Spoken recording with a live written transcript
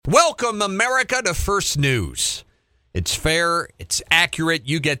Welcome, America, to First News. It's fair, it's accurate,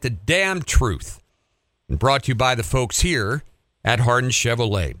 you get the damn truth. And brought to you by the folks here at Hardin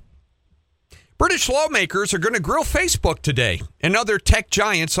Chevrolet. British lawmakers are going to grill Facebook today and other tech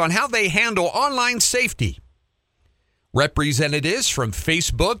giants on how they handle online safety. Representatives from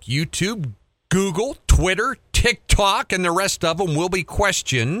Facebook, YouTube, Google, Twitter, TikTok, and the rest of them will be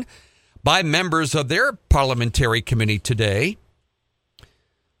questioned by members of their parliamentary committee today.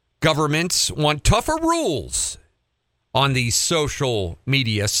 Governments want tougher rules on these social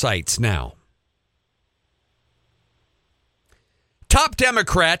media sites now. Top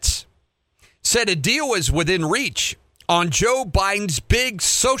Democrats said a deal is within reach on Joe Biden's big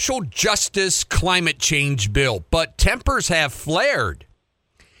social justice climate change bill, but tempers have flared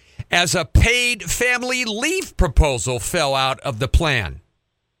as a paid family leave proposal fell out of the plan.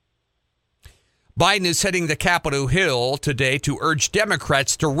 Biden is heading to Capitol Hill today to urge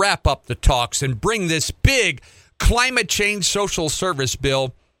Democrats to wrap up the talks and bring this big climate change social service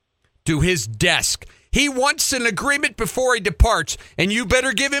bill to his desk. He wants an agreement before he departs, and you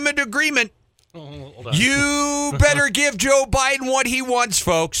better give him an agreement. You better give Joe Biden what he wants,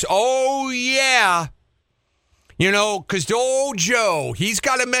 folks. Oh, yeah. You know, because old Joe, he's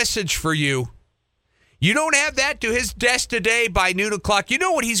got a message for you. You don't have that to his desk today by noon o'clock. You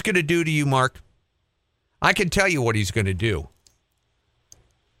know what he's going to do to you, Mark? I can tell you what he's going to do.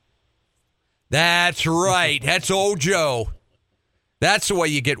 That's right. That's old Joe. That's the way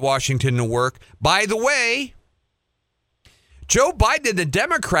you get Washington to work. By the way, Joe Biden and the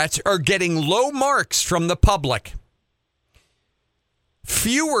Democrats are getting low marks from the public.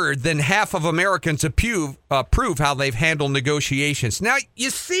 Fewer than half of Americans approve how they've handled negotiations. Now,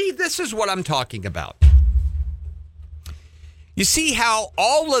 you see, this is what I'm talking about. You see how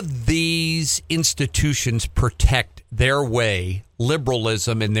all of these institutions protect their way,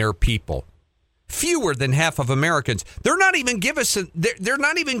 liberalism, and their people. Fewer than half of Americans. They're not even giving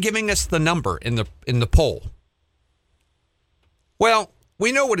us the number in the poll. Well,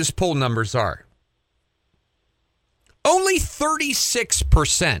 we know what his poll numbers are. Only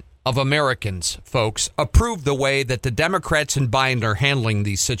 36% of Americans, folks, approve the way that the Democrats and Biden are handling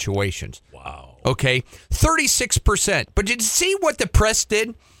these situations. Wow. Okay, 36%. But did you see what the press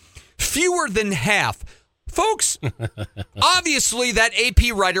did? Fewer than half. Folks, obviously that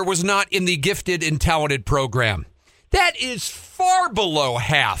AP writer was not in the gifted and talented program. That is far below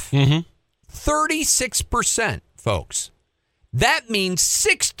half. 36%, folks. That means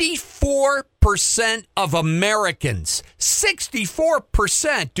 64% of Americans,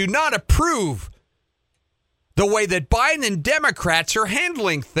 64% do not approve the way that Biden and Democrats are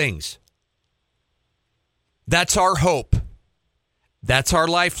handling things. That's our hope. That's our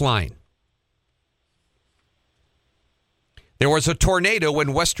lifeline. There was a tornado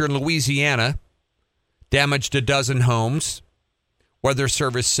in western Louisiana, damaged a dozen homes. Weather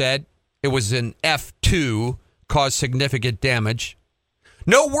Service said it was an F2, caused significant damage.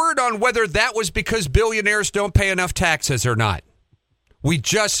 No word on whether that was because billionaires don't pay enough taxes or not. We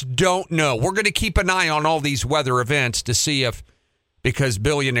just don't know. We're going to keep an eye on all these weather events to see if, because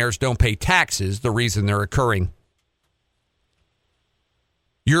billionaires don't pay taxes, the reason they're occurring.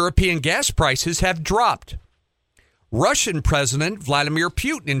 European gas prices have dropped. Russian President Vladimir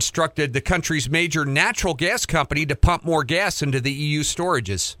Putin instructed the country's major natural gas company to pump more gas into the EU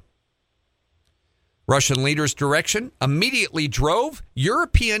storages. Russian leaders' direction immediately drove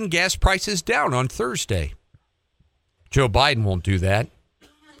European gas prices down on Thursday. Joe Biden won't do that.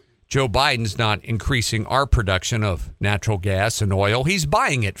 Joe Biden's not increasing our production of natural gas and oil. He's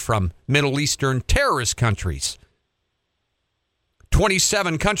buying it from Middle Eastern terrorist countries.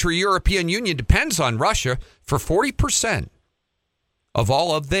 27-country European Union depends on Russia for 40% of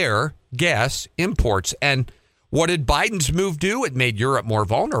all of their gas imports. And what did Biden's move do? It made Europe more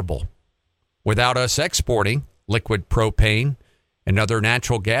vulnerable. Without us exporting liquid propane and other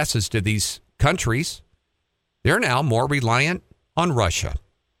natural gases to these countries, they're now more reliant on Russia.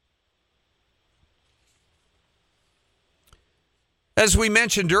 As we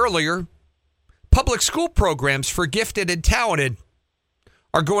mentioned earlier, public school programs for gifted and talented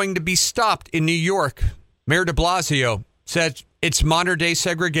are going to be stopped in New York. Mayor de Blasio said it's modern-day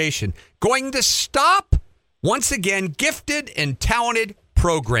segregation. Going to stop, once again, gifted and talented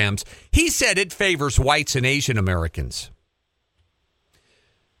programs. He said it favors whites and Asian Americans.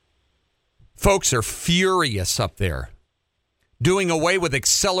 Folks are furious up there. Doing away with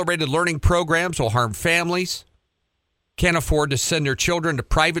accelerated learning programs will harm families. Can't afford to send their children to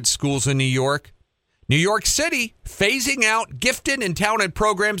private schools in New York. New York City phasing out gifted and talented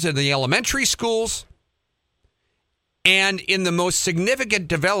programs in the elementary schools. and in the most significant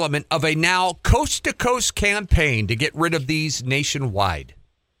development of a now coast-to-coast campaign to get rid of these nationwide.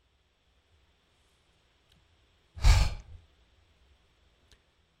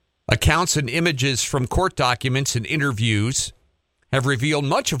 Accounts and images from court documents and interviews have revealed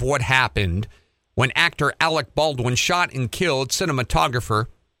much of what happened when actor Alec Baldwin shot and killed cinematographer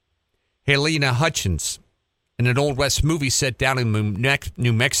Helena Hutchins in an Old West movie set down in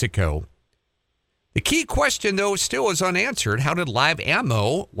New Mexico. The key question, though, still is unanswered. How did live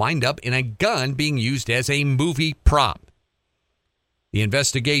ammo wind up in a gun being used as a movie prop? The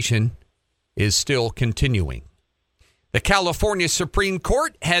investigation is still continuing. The California Supreme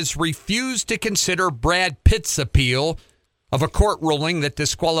Court has refused to consider Brad Pitt's appeal of a court ruling that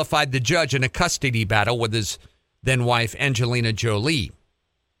disqualified the judge in a custody battle with his then-wife Angelina Jolie.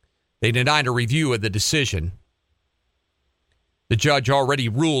 They denied a review of the decision. The judge already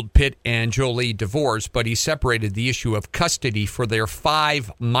ruled Pitt and Jolie divorced, but he separated the issue of custody for their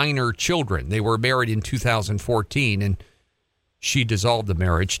 5 minor children. They were married in 2014, and she dissolved the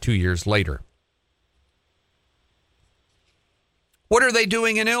marriage 2 years later. What are they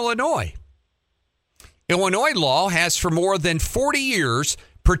doing in Illinois? Illinois law has for more than 40 years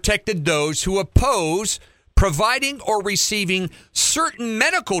protected those who oppose providing or receiving certain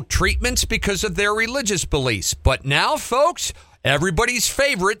medical treatments because of their religious beliefs. But now, folks, everybody's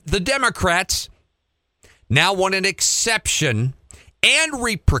favorite, the Democrats, now want an exception and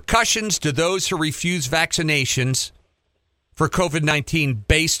repercussions to those who refuse vaccinations for COVID-19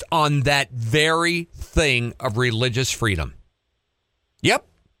 based on that very thing of religious freedom. Yep,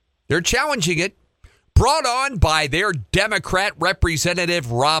 they're challenging it, brought on by their Democrat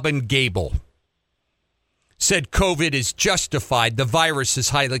representative, Robin Gable. Said COVID is justified, the virus is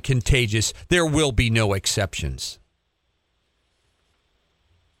highly contagious, there will be no exceptions.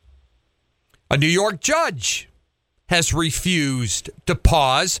 A New York judge has refused to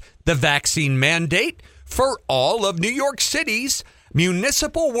pause the vaccine mandate for all of New York City's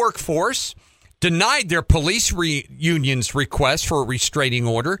municipal workforce, denied their police union's request for a restraining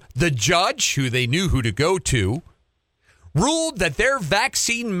order. The judge, who they knew who to go to, ruled that their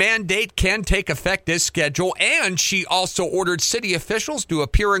vaccine mandate can take effect as scheduled, and she also ordered city officials to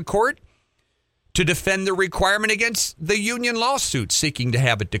appear in court to defend the requirement against the union lawsuit seeking to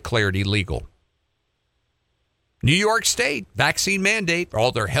have it declared illegal. New York State, vaccine mandate for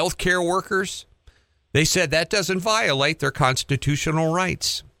all their health care workers. They said that doesn't violate their constitutional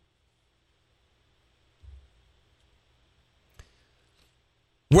rights.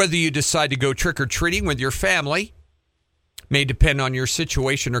 Whether you decide to go trick-or-treating with your family may depend on your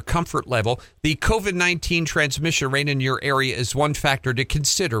situation or comfort level. The COVID-19 transmission rate in your area is one factor to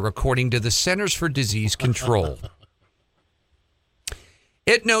consider, according to the Centers for Disease Control.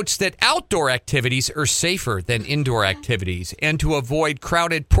 It notes that outdoor activities are safer than indoor activities and to avoid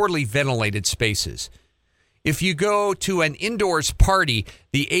crowded, poorly ventilated spaces. If you go to an indoors party,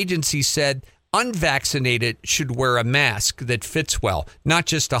 the agency said unvaccinated should wear a mask that fits well, not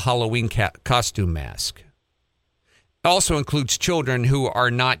just a Halloween costume mask. It also includes children who are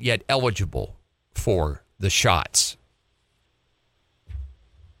not yet eligible for the shots.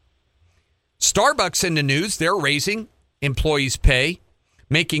 Starbucks in the news, they're raising employees' pay,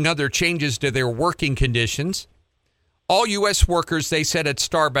 making other changes to their working conditions. All U.S. workers, they said at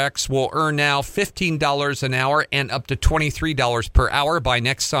Starbucks, will earn now $15 an hour and up to $23 per hour by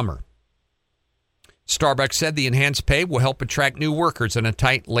next summer. Starbucks said the enhanced pay will help attract new workers in a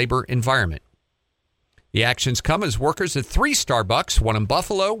tight labor environment. The actions come as workers at 3 Starbucks, one in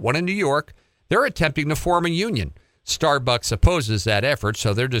Buffalo, one in New York, they're attempting to form a union. Starbucks opposes that effort,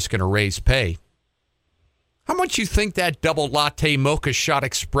 so they're just going to raise pay. How much you think that double latte mocha shot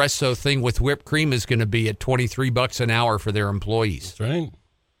espresso thing with whipped cream is going to be at $23 an hour for their employees? That's right.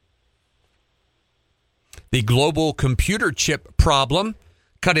 The global computer chip problem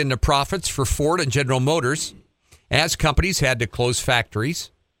cut into profits for Ford and General Motors as companies had to close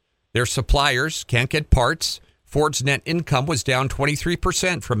factories. Their suppliers can't get parts. Ford's net income was down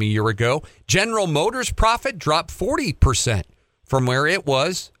 23% from a year ago. General Motors' profit dropped 40% from where it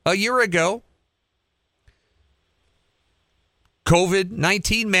was a year ago.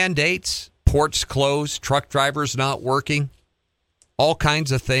 COVID-19 mandates, ports closed, truck drivers not working, all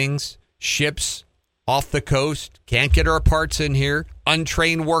kinds of things. Ships off the coast, can't get our parts in here.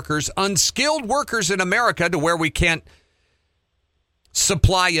 Untrained workers, unskilled workers in America to where we can't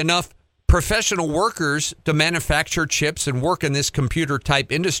supply enough professional workers to manufacture chips and work in this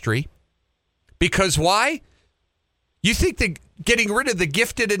computer-type industry. Because why? You think that getting rid of the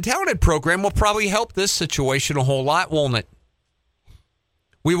gifted and talented program will probably help this situation a whole lot, won't it?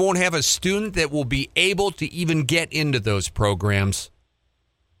 We won't have a student that will be able to even get into those programs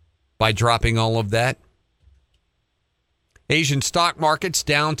by dropping all of that. Asian stock markets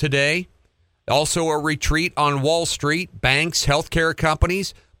down today. Also a retreat on Wall Street. Banks, healthcare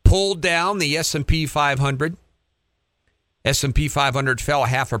companies pulled down the S&P 500. S&P 500 fell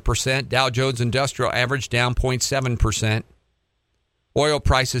 0.5%. Dow Jones Industrial Average down 0.7%. Oil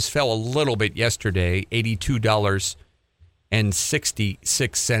prices fell a little bit yesterday,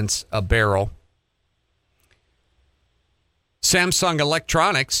 $82.66 a barrel. Samsung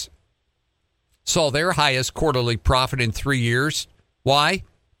Electronics saw their highest quarterly profit in 3 years. Why?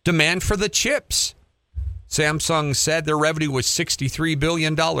 Demand for the chips. Samsung said their revenue was $63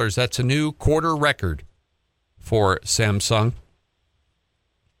 billion. That's a new quarter record for Samsung.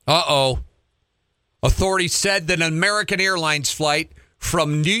 Authorities said that an American Airlines flight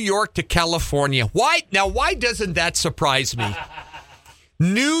from New York to California. Why? Now, why doesn't that surprise me?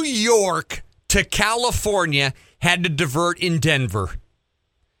 New York to California had to divert in Denver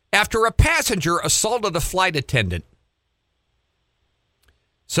after a passenger assaulted a flight attendant.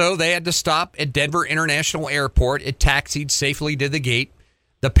 So they had to stop at Denver International Airport. It taxied safely to the gate.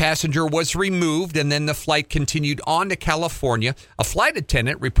 The passenger was removed, and then the flight continued on to California. A flight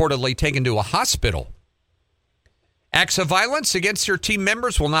attendant reportedly taken to a hospital. Acts of violence against their team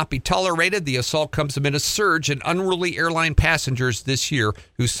members will not be tolerated. The assault comes amid a surge in unruly airline passengers this year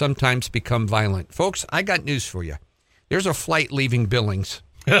who sometimes become violent. Folks, I got news for you. There's a flight leaving Billings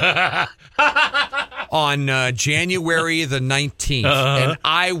on January the 19th, and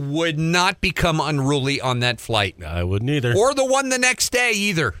I would not become unruly on that flight. I wouldn't either. Or the one the next day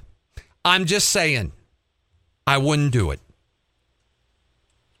either. I'm just saying, I wouldn't do it.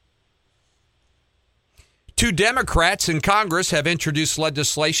 2 Democrats in Congress have introduced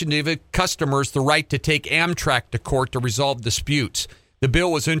legislation to give customers the right to take Amtrak to court to resolve disputes. The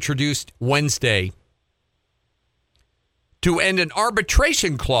bill was introduced Wednesday to end an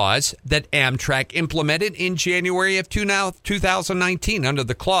arbitration clause that Amtrak implemented in January of 2019. Under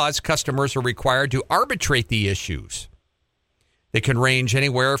the clause, customers are required to arbitrate the issues. They can range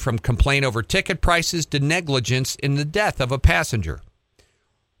anywhere from complaint over ticket prices to negligence in the death of a passenger.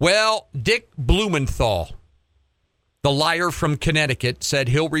 Well, Dick Blumenthal, the liar from Connecticut, said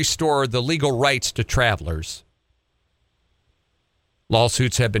he'll restore the legal rights to travelers.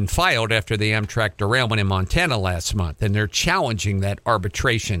 Lawsuits have been filed after the Amtrak derailment in Montana last month, and they're challenging that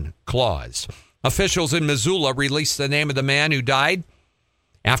arbitration clause. Officials in Missoula released the name of the man who died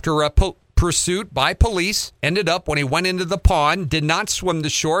after a pursuit by police. Ended up when he went into the pond, did not swim to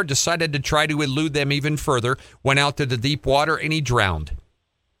shore, decided to try to elude them even further, went out to the deep water, and he drowned.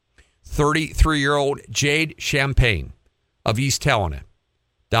 33-year-old Jade Champagne of East Helena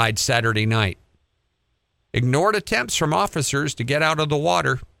died Saturday night. Ignored attempts from officers to get out of the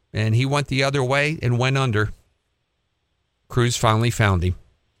water, and he went the other way and went under. Crews finally found him.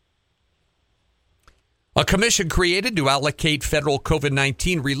 A commission created to allocate federal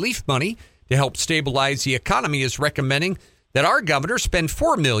COVID-19 relief money to help stabilize the economy is recommending that our governor spend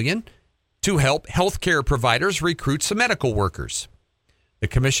 $4 million to help healthcare providers recruit some medical workers. The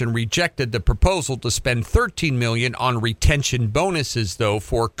commission rejected the proposal to spend $13 million on retention bonuses, though,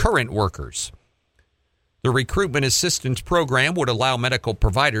 for current workers. The recruitment assistance program would allow medical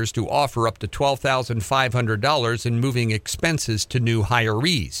providers to offer up to $12,500 in moving expenses to new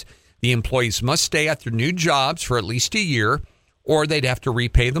hirees. The employees must stay at their new jobs for at least a year, or they'd have to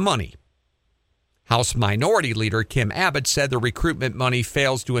repay the money. House Minority Leader Kim Abbott said the recruitment money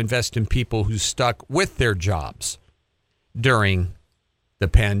fails to invest in people who stuck with their jobs during the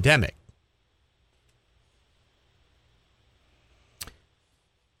pandemic.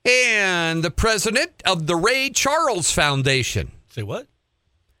 And the president of the Ray Charles Foundation. Say what?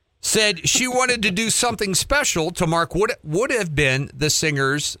 Said she wanted to do something special to mark what would have been the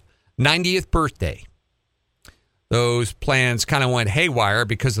singer's 90th birthday. Those plans kind of went haywire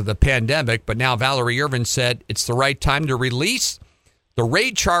because of the pandemic, but now Valerie Irvin said it's the right time to release the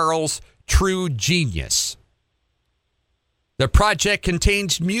Ray Charles True Genius. The project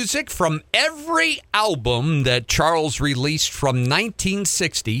contains music from every album that Charles released from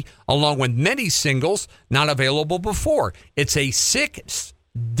 1960, along with many singles not available before. It's a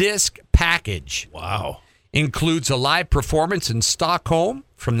 6-disc package. Wow. Includes a live performance in Stockholm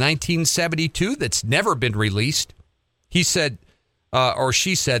from 1972 that's never been released. He said, or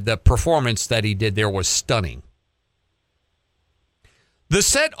she said, the performance that he did there was stunning. The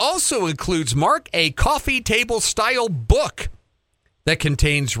set also includes, Mark, a coffee table style book that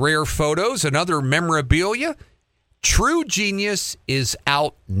contains rare photos and other memorabilia. True Genius is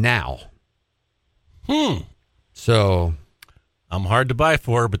out now. So I'm hard to buy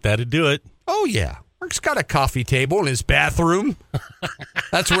for, but that'd do it. Oh, yeah. Mark's got a coffee table in his bathroom.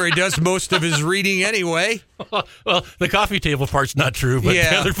 That's where he does most of his reading anyway. Well, the coffee table part's not true, but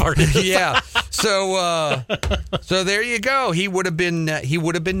the other part is. Yeah. So there you go. He would have been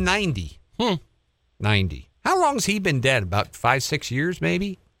 90. 90. How long's he been dead? About 5-6 years,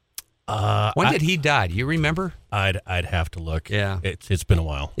 maybe? When did he die? Do you remember? I'd have to look. Yeah. It's been a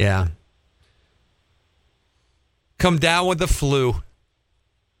while. Yeah. Come down with the flu.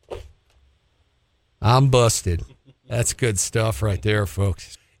 I'm busted. That's good stuff right there,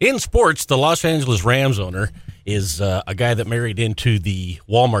 folks. In sports, the Los Angeles Rams owner is a guy that married into the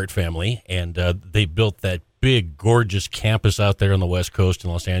Walmart family, and they built that big, gorgeous campus out there on the West Coast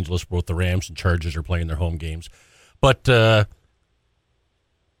in Los Angeles, where both the Rams and Chargers are playing their home games. But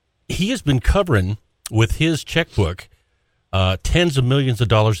he has been covering with his checkbook tens of millions of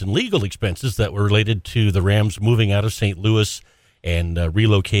dollars in legal expenses that were related to the Rams moving out of St. Louis and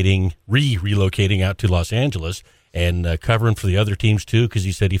relocating out to Los Angeles, and covering for the other teams too, because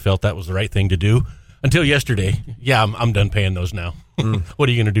he said he felt that was the right thing to do. Until yesterday. Yeah, I'm done paying those now. What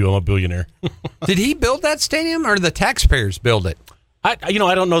are you going to do? I'm a billionaire. Did he build that stadium, or the taxpayers build it? I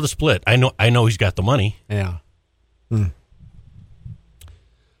don't know the split. I know he's got the money. Yeah. From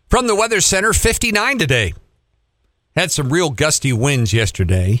the Weather Center, 59 today. Had some real gusty winds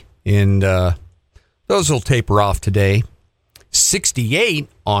yesterday, and those will taper off today. 68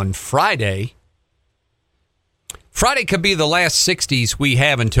 on Friday. Friday could be the last 60s we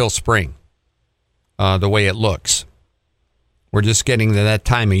have until spring, the way it looks. We're just getting to that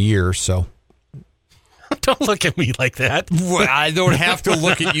time of year, so. Don't look at me like that. Well, I don't have to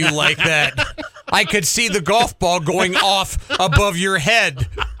look at you like that. I could see the golf ball going off above your head.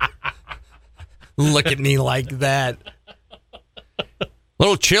 Look at me like that. A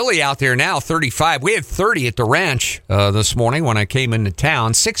little chilly out there now, 35. We had 30 at the ranch this morning when I came into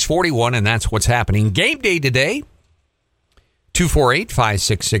town. 6:41, and that's what's happening. Game day today,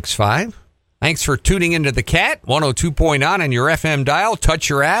 248-5665. Thanks for tuning into the Cat, 102.9 on your FM dial. Touch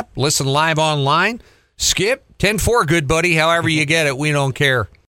your app, listen live online. Skip, 10-4, good buddy. However you get it, we don't care.